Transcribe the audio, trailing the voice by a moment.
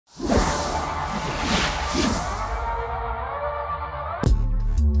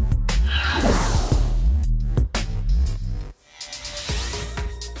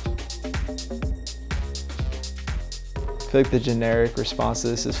feel like the generic response to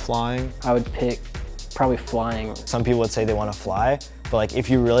this is flying. I would pick probably flying. Some people would say they want to fly, but like if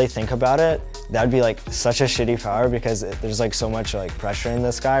you really think about it, that would be like such a shitty power because there's like so much like pressure in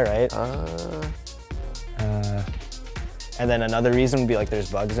the sky, right? And then another reason would be like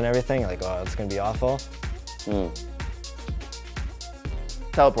there's bugs and everything, like oh, it's gonna be awful.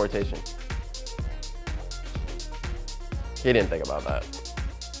 Teleportation. He didn't think about that.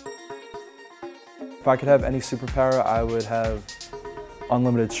 If I could have any superpower, I would have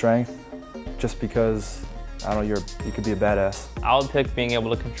unlimited strength, just because, I don't know, you could be a badass. I would pick being able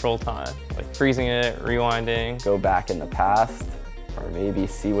to control time, like freezing it, rewinding. Go back in the past, or maybe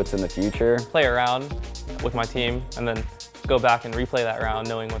see what's in the future. Play around with my team, and then go back and replay that round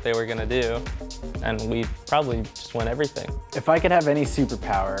knowing what they were gonna do, and we'd probably just win everything. If I could have any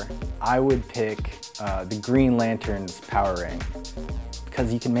superpower, I would pick the Green Lantern's power ring,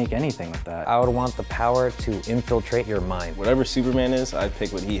 because you can make anything with that. I would want the power to infiltrate your mind. Whatever Superman is, I'd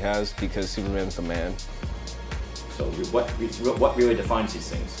pick what he has because Superman's the man. So what really defines these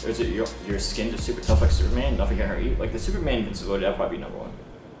things? Is it your skin just super tough like Superman, nothing can hurt you? Like the Superman invincibility, that'd probably be number one.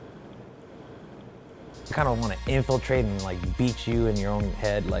 I kind of want to infiltrate and like beat you in your own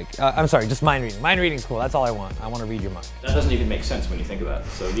head. Like, I'm sorry, just mind reading. Mind reading's cool, that's all I want. I want to read your mind. That doesn't even make sense when you think about it.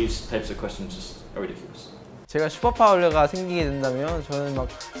 So these types of questions just are ridiculous. 제가 슈퍼파워가 생기게 된다면 저는 막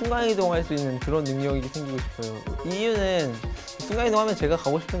순간이동할 수 있는 그런 능력이 생기고 싶어요. 이유는 순간이동하면 제가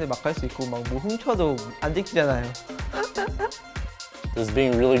가고 싶은데 막 갈 수 있고 막 뭐 훔쳐도 안 찍히잖아요. Does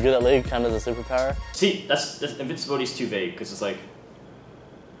being really good at League count as a superpower? See, that's invincibility is too vague because it's like,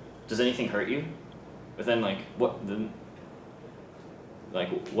 does anything hurt you? But then like what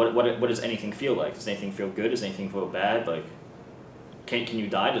does anything feel like? Does anything feel good? Does anything feel bad? Like can you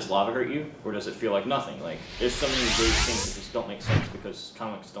die? Does lava hurt you? Or does it feel like nothing? Like there's so many vague things that just don't make sense because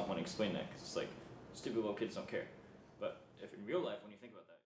comics don't want to explain that because it's like stupid little kids don't care. But if in real life when you think about that